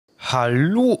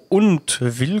Hallo und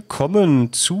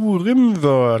willkommen zu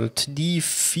RimWorld, die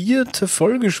 4.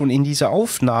 Folge schon in dieser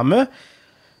Aufnahme.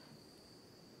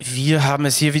 Wir haben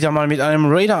es hier wieder mal mit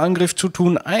einem Raider-Angriff zu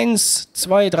tun. 1,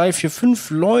 2, 3, 4,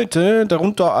 5 Leute,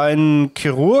 darunter ein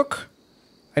Chirurg,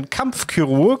 ein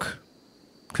Kampfchirurg.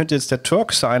 Könnte jetzt der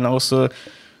Türk sein, aus so, ja,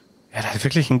 der hat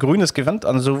wirklich ein grünes Gewand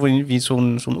an, so wie so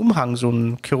ein Umhang, so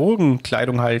eine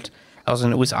Chirurgenkleidung halt. Also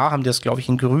in den USA haben die das, glaube ich,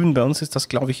 in grün, bei uns ist das,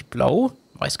 glaube ich, blau.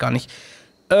 Weiß gar nicht.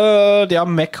 Der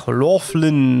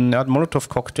McLaughlin, der hat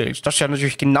Molotow-Cocktails. Das ist ja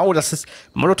natürlich genau, das ist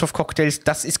Molotow-Cocktails,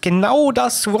 das ist genau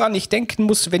das, woran ich denken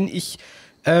muss, wenn ich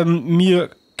mir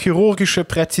chirurgische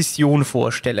Präzision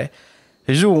vorstelle.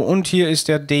 So, und hier ist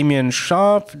der Damien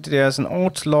Sharp, der ist ein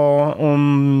Outlaw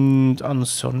und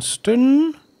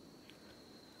ansonsten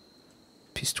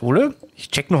Pistole. Ich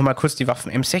check noch mal kurz die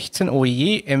Waffen. M16,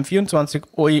 oje, M24,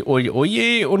 oje, oje,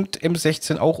 oje und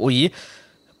M16 auch oje.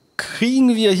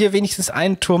 Kriegen wir hier wenigstens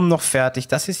einen Turm noch fertig?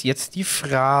 Das ist jetzt die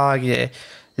Frage.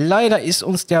 Leider ist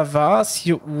uns der Vars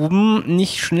hier oben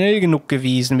nicht schnell genug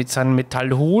gewesen mit seinem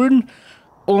Metall holen.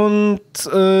 Und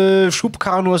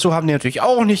Schubkarren oder so haben die natürlich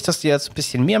auch nicht, dass die jetzt ein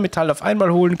bisschen mehr Metall auf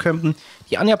einmal holen könnten.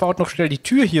 Die Anja baut noch schnell die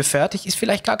Tür hier fertig. Ist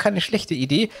vielleicht gar keine schlechte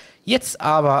Idee. Jetzt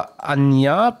aber,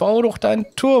 Anja, bau doch deinen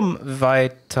Turm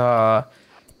weiter.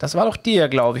 Das war doch der,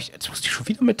 glaube ich. Jetzt muss ich schon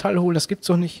wieder Metall holen, das gibt's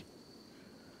doch nicht.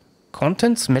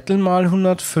 Contents, Metal mal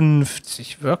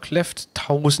 150, Work left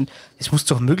 1000. Es muss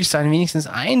doch möglich sein, wenigstens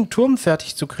einen Turm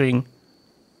fertig zu kriegen.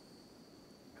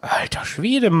 Alter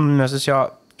Schwede, das ist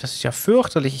ja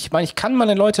fürchterlich. Ich meine, ich kann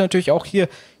meine Leute natürlich auch hier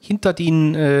hinter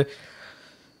den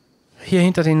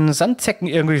Sandsäcken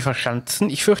irgendwie verschanzen.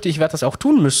 Ich fürchte, ich werde das auch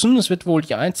tun müssen. Es wird wohl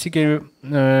die einzige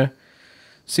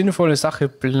sinnvolle Sache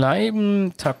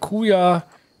bleiben. Takuya,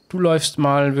 du läufst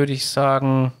mal, würde ich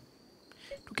sagen,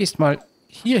 du gehst mal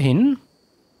hier hin,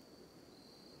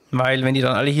 weil wenn die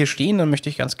dann alle hier stehen, dann möchte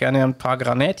ich ganz gerne ein paar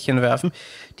Granätchen werfen.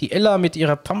 Die Ella mit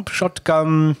ihrer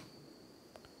Pump-Shotgun,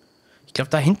 ich glaube,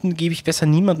 da hinten gebe ich besser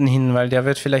niemanden hin, weil der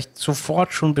wird vielleicht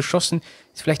sofort schon beschossen.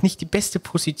 Ist vielleicht nicht die beste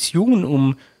Position,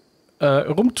 um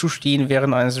rumzustehen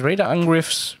während eines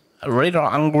Raider-Angriffs.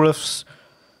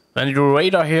 Wenn die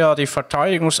Raider hier die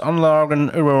Verteidigungsanlagen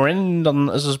überrennen, dann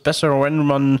ist es besser, wenn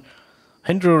man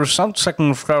hinter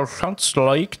Sandsäcken verschanzt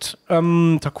liegt.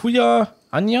 Takuya,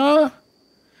 Anja?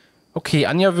 Okay,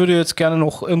 Anja würde jetzt gerne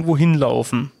noch irgendwo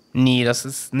hinlaufen. Nee, das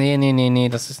ist. Nee,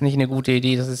 das ist nicht eine gute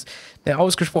Idee. Das ist eine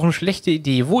ausgesprochen schlechte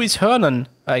Idee. Wo ist Hörnen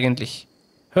eigentlich?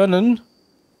 Hörnen?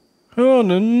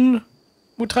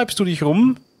 Wo treibst du dich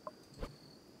rum?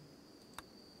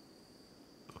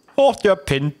 Ach, der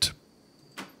pennt.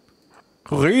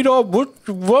 Raider,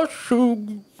 was?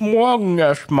 Morgen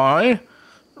erstmal.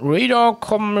 Raider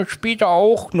kommen später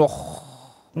auch noch.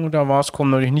 Oder was? Kommen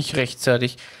natürlich nicht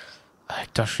rechtzeitig.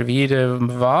 Alter Schwede,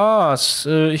 was?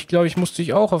 Ich glaube, ich musste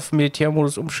dich auch auf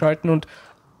Militärmodus umschalten und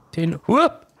den...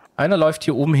 Einer läuft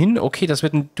hier oben hin. Okay, das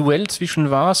wird ein Duell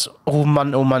zwischen was? Oh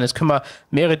Mann, jetzt können wir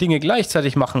mehrere Dinge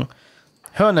gleichzeitig machen.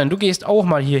 Hörnen, du gehst auch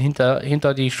mal hier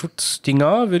hinter die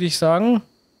Schutzdinger, würde ich sagen.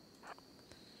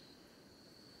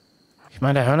 Ich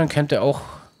meine, der Hörnen könnte auch...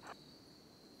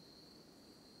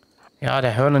 Ja,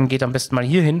 der Hörnen geht am besten mal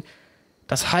hier hin.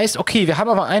 Das heißt, okay, wir haben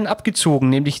aber einen abgezogen,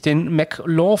 nämlich den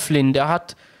McLaughlin. Der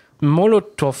hat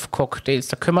Molotow-Cocktails.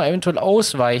 Da können wir eventuell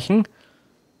ausweichen.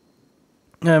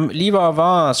 Lieber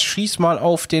was, schieß mal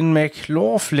auf den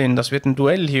McLaughlin. Das wird ein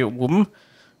Duell hier oben.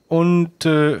 Und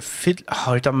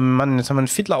Alter Mann, jetzt haben wir einen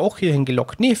Fiddler auch hier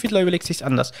hingelockt. Nee, Fiddler überlegt sich's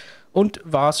anders. Und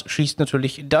was schießt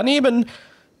natürlich daneben.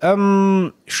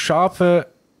 Scharfe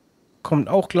kommt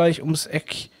auch gleich ums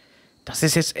Eck. Das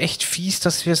ist jetzt echt fies,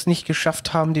 dass wir es nicht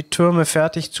geschafft haben, die Türme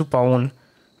fertig zu bauen.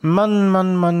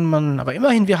 Mann. Aber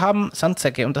immerhin, wir haben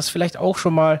Sandsäcke und das ist vielleicht auch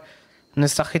schon mal eine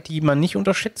Sache, die man nicht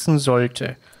unterschätzen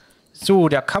sollte. So,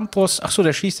 der Campus, achso,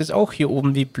 der schießt jetzt auch hier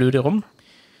oben wie blöde rum.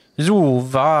 So,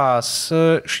 was?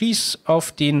 Schieß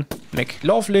auf den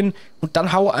McLaughlin und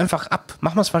dann hau einfach ab.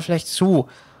 Machen wir es mal vielleicht so.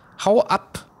 Hau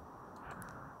ab.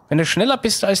 Wenn du schneller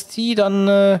bist als die,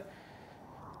 dann...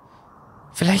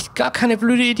 Vielleicht gar keine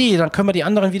blöde Idee. Dann können wir die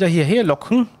anderen wieder hierher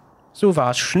locken. So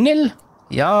war es. Schnell.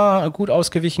 Ja, gut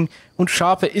ausgewichen. Und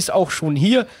Scharpe ist auch schon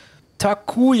hier.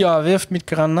 Takuya wirft mit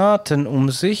Granaten um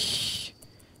sich.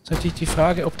 Ist natürlich die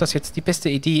Frage, ob das jetzt die beste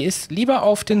Idee ist. Lieber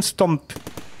auf den Stomp.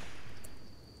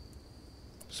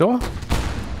 So.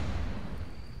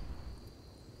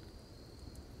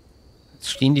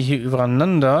 Jetzt stehen die hier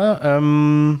übereinander.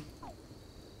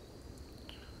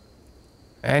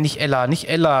 Nicht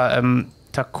Ella.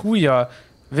 Takuya,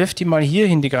 wirf die mal hier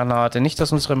hin, die Granate. Nicht,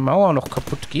 dass unsere Mauer noch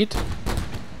kaputt geht.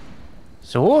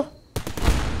 So.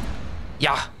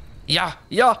 Ja. Ja,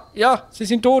 ja, ja, sie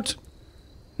sind tot.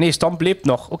 Nee, Stomp lebt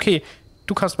noch. Okay,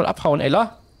 du kannst mal abhauen,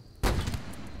 Ella.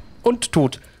 Und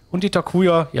tot. Und die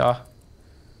Takuya, ja.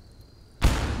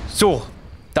 So,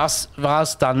 das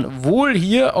war's dann wohl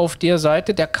hier auf der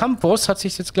Seite. Der Campus hat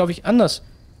sich jetzt, glaube ich, anders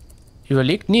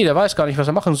überlegt. Nee, der weiß gar nicht, was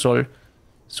er machen soll.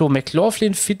 So,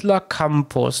 McLaughlin, Fiddler,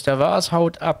 Campus. Der war's,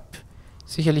 haut ab.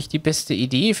 Sicherlich die beste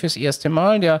Idee fürs erste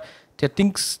Mal. Der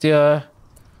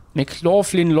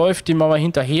McLaughlin läuft ihm aber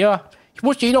hinterher. Ich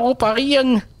muss ihn noch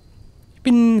operieren. Ich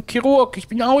bin Chirurg. Ich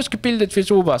bin ausgebildet für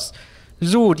sowas.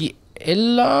 So, die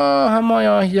Ella haben wir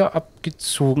ja hier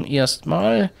abgezogen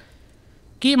erstmal.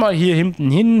 Geh mal hier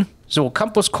hinten hin. So,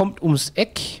 Campus kommt ums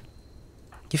Eck.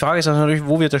 Die Frage ist natürlich,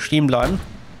 wo wird er stehen bleiben?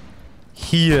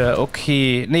 Hier,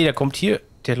 okay. Nee, der kommt hier.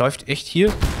 Der läuft echt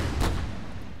hier.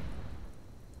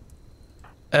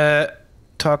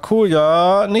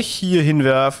 Takuya, nicht hier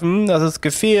hinwerfen. Das ist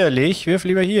gefährlich. Wirf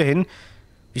lieber hier hin.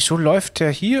 Wieso läuft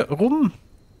der hier rum?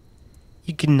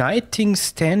 Igniting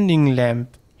Standing Lamp.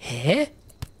 Hä?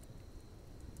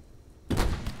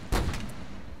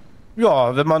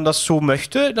 Ja, wenn man das so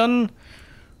möchte, dann...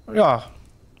 Ja.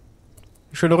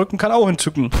 Der schöne Rücken kann auch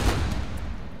entzücken.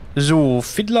 So,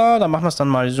 Fiddler, dann machen wir es dann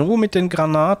mal so mit den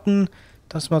Granaten,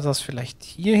 dass wir das vielleicht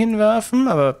hier hinwerfen.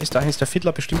 Aber bis dahin ist der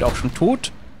Fiddler bestimmt auch schon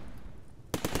tot.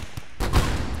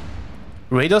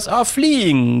 Raiders are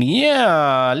fleeing.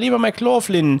 Yeah, lieber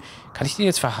McLaughlin. Kann ich den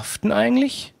jetzt verhaften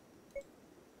eigentlich?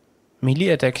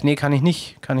 Melee Attack. Nee, kann ich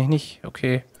nicht. Kann ich nicht.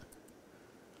 Okay.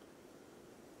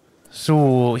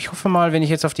 So, ich hoffe mal, wenn ich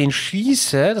jetzt auf den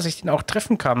schieße, dass ich den auch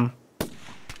treffen kann.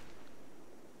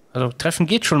 Also, treffen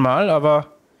geht schon mal, aber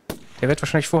der wird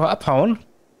wahrscheinlich vorher abhauen.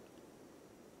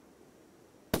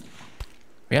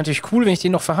 Wäre natürlich cool, wenn ich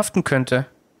den noch verhaften könnte.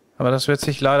 Aber das wird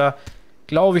sich leider...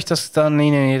 Glaube ich, dass dann...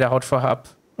 Nee, der haut vorher ab.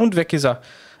 Und weg ist er.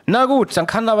 Na gut, dann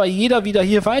kann aber jeder wieder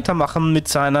hier weitermachen mit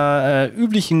seiner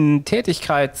üblichen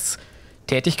Tätigkeit.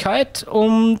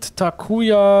 Und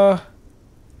Takuya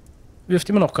wirft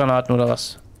immer noch Granaten, oder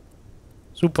was?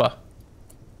 Super.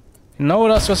 Genau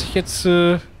das, was ich jetzt...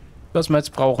 was wir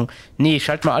jetzt brauchen. Nee,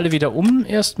 schalten wir alle wieder um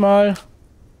erstmal.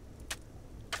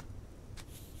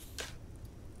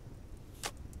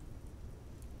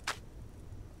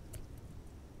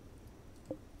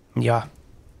 Ja.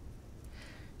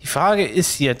 Die Frage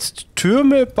ist jetzt,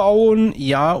 Türme bauen,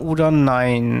 ja oder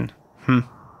nein?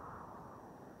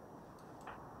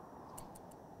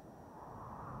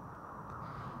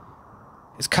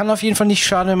 Es kann auf jeden Fall nicht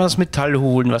schaden, wenn wir das Metall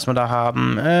holen, was wir da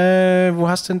haben. Wo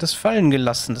hast du denn das fallen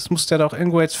gelassen? Das muss der doch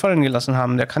irgendwo jetzt fallen gelassen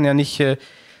haben. Der kann ja nicht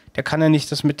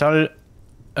das Metall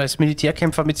als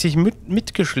Militärkämpfer mit sich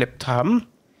mitgeschleppt haben.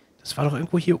 Das war doch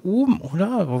irgendwo hier oben,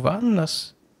 oder? Wo war denn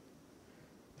das?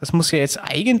 Das muss ja jetzt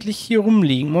eigentlich hier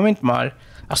rumliegen. Moment mal.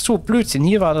 Ach so, Blödsinn.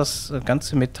 Hier war das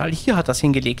ganze Metall. Hier hat das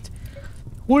hingelegt.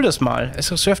 Hol das mal. Es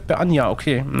surft bei Anja.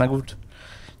 Okay, na gut.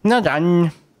 Na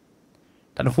dann.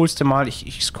 Dann holst du mal...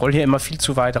 Ich scroll hier immer viel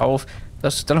zu weit rauf.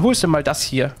 Dann holst du mal das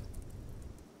hier.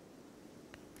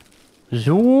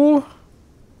 So.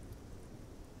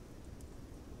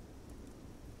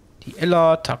 Die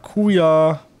Ella,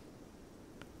 Takuya.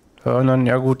 Hörnern,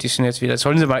 ja gut, die sind jetzt wieder...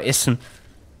 Sollen sie mal essen.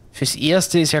 Fürs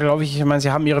Erste ist ja, glaube ich meine,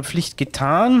 sie haben ihre Pflicht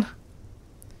getan.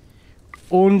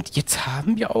 Und jetzt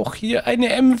haben wir auch hier eine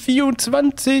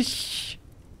M24.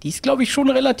 Die ist, glaube ich, schon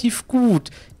relativ gut.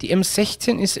 Die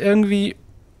M16 ist irgendwie...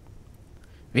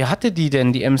 Wer hatte die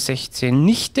denn, die M16?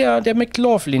 Nicht der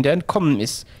McLaughlin, der entkommen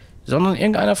ist, sondern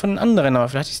irgendeiner von den anderen. Aber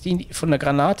vielleicht ist die von der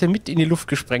Granate mit in die Luft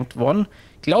gesprengt worden.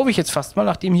 Glaube ich jetzt fast mal,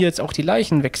 nachdem hier jetzt auch die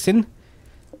Leichen weg sind.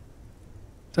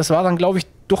 Das war dann, glaube ich,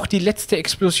 doch die letzte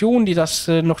Explosion, die das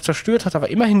noch zerstört hat. Aber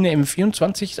immerhin eine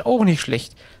M24 ist auch nicht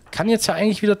schlecht. Kann jetzt ja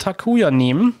eigentlich wieder Takuya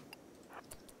nehmen.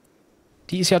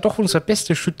 Die ist ja doch unsere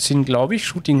beste Schützin, glaube ich.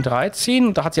 Shooting 13.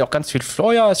 Und da hat sie auch ganz viel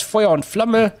Feuer. Ist Feuer und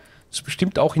Flamme. Ist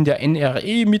bestimmt auch in der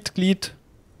NRE Mitglied.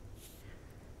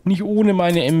 Nicht ohne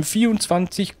meine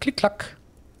M24. Klick-Klack.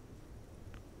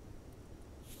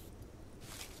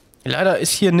 Leider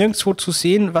ist hier nirgendwo zu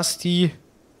sehen, was die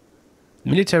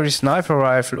Military Sniper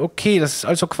Rifle. Okay, das ist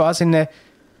also quasi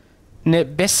eine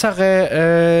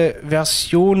bessere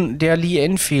Version der Lee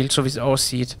Enfield, so wie es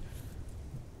aussieht.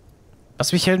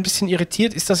 Was mich ja ein bisschen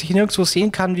irritiert, ist, dass ich nirgendwo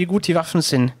sehen kann, wie gut die Waffen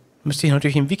sind. Müsste ich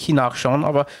natürlich im Wiki nachschauen,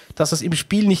 aber dass das im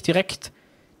Spiel nicht direkt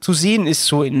zu sehen ist,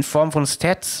 so in Form von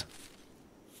Stats,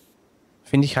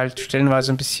 finde ich halt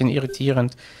stellenweise ein bisschen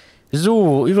irritierend.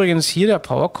 So, übrigens hier der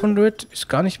Power Conduit ist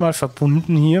gar nicht mal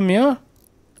verbunden hier mehr.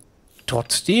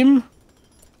 Trotzdem.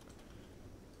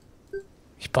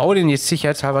 Ich baue den jetzt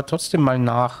sicherheitshalber trotzdem mal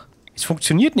nach. Es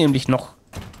funktioniert nämlich noch.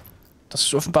 Das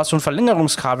ist offenbar so ein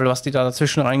Verlängerungskabel, was die da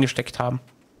dazwischen reingesteckt haben.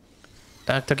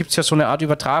 Da gibt es ja so eine Art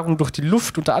Übertragung durch die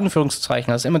Luft, unter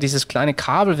Anführungszeichen. Also immer dieses kleine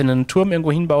Kabel, wenn du einen Turm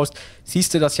irgendwo hinbaust,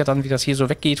 siehst du das ja dann, wie das hier so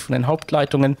weggeht von den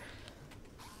Hauptleitungen.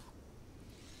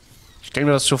 Ich stell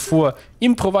mir das so vor.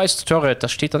 Improvised Turret,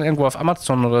 das steht dann irgendwo auf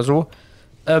Amazon oder so.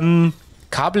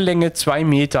 Kabellänge 2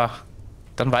 Meter.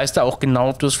 Dann weißt du auch genau,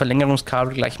 ob du das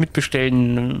Verlängerungskabel gleich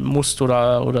mitbestellen musst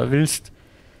oder willst.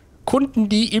 Kunden,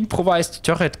 die Improvised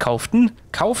Turret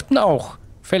kauften auch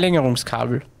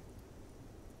Verlängerungskabel.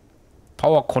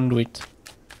 Power Conduit.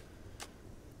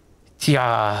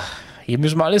 Tja, hier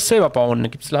müssen wir alles selber bauen. Da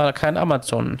gibt es leider keinen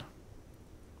Amazon.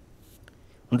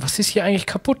 Und was ist hier eigentlich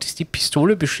kaputt? Ist die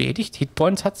Pistole beschädigt?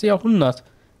 Hitpoints hat sie ja 100.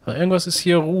 Aber irgendwas ist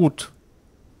hier root.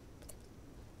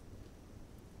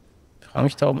 Frage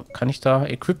mich da, kann ich da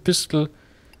Equip Pistol?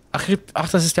 Ach,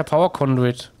 das ist der Power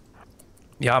Conduit.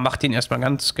 Ja, mach den erstmal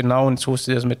ganz genau und so ist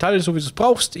das Metall, so wie du es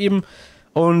brauchst eben.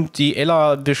 Und die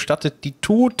Ella bestattet die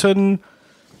Toten.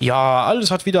 Ja,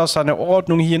 alles hat wieder seine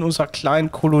Ordnung hier in unserer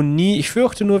kleinen Kolonie. Ich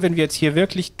fürchte nur, wenn wir jetzt hier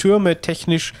wirklich Türme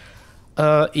technisch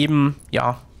eben,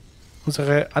 ja,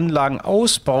 unsere Anlagen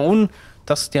ausbauen,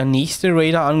 dass der nächste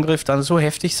Raider-Angriff dann so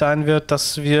heftig sein wird,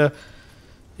 dass wir,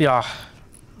 ja,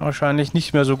 wahrscheinlich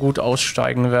nicht mehr so gut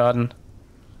aussteigen werden.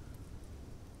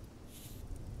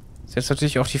 Ist jetzt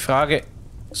natürlich auch die Frage,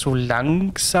 so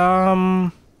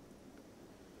langsam,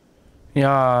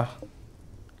 ja,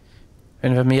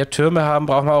 wenn wir mehr Türme haben,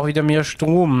 brauchen wir auch wieder mehr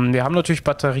Strom. Wir haben natürlich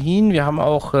Batterien, wir haben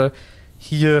auch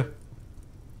hier,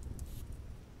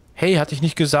 hey, hatte ich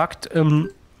nicht gesagt,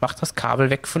 mach das Kabel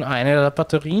weg von einer der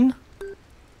Batterien?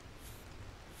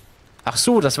 Ach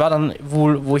so, das war dann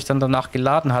wohl, wo ich dann danach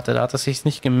geladen hatte, da hat er sich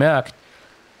nicht gemerkt.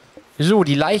 So,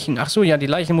 die Leichen, ach so, ja, die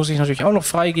Leichen muss ich natürlich auch noch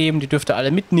freigeben, die dürft ihr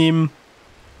alle mitnehmen.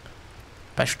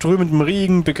 Bei strömendem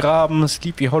Regen begraben,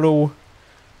 Sleepy Hollow.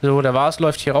 So, der Vase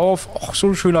läuft hier rauf. Och, so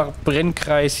ein schöner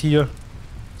Brennkreis hier.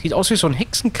 Sieht aus wie so ein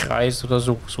Hexenkreis oder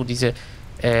so. So diese,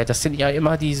 das sind ja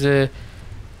immer diese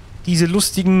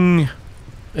lustigen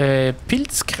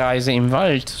Pilzkreise im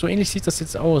Wald. So ähnlich sieht das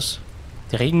jetzt aus.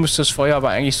 Der Regen müsste das Feuer aber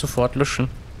eigentlich sofort löschen.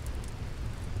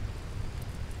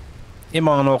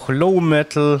 Immer noch Low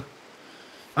Metal.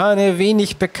 Eine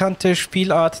wenig bekannte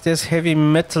Spielart des Heavy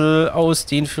Metal aus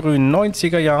den frühen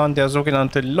 90er Jahren, der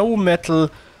sogenannte Low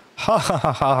Metal.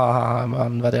 Hahaha,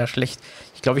 Mann, war der schlecht.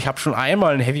 Ich glaube, ich habe schon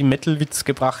einmal einen Heavy Metal Witz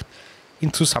gebracht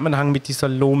im Zusammenhang mit dieser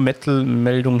Low Metal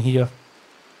Meldung hier.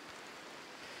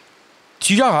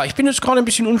 Tja, ich bin jetzt gerade ein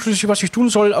bisschen unschlüssig, was ich tun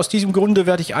soll. Aus diesem Grunde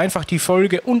werde ich einfach die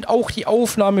Folge und auch die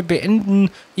Aufnahme beenden.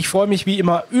 Ich freue mich wie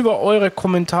immer über eure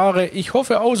Kommentare. Ich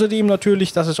hoffe außerdem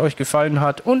natürlich, dass es euch gefallen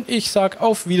hat. Und ich sage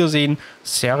auf Wiedersehen,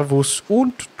 Servus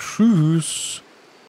und Tschüss.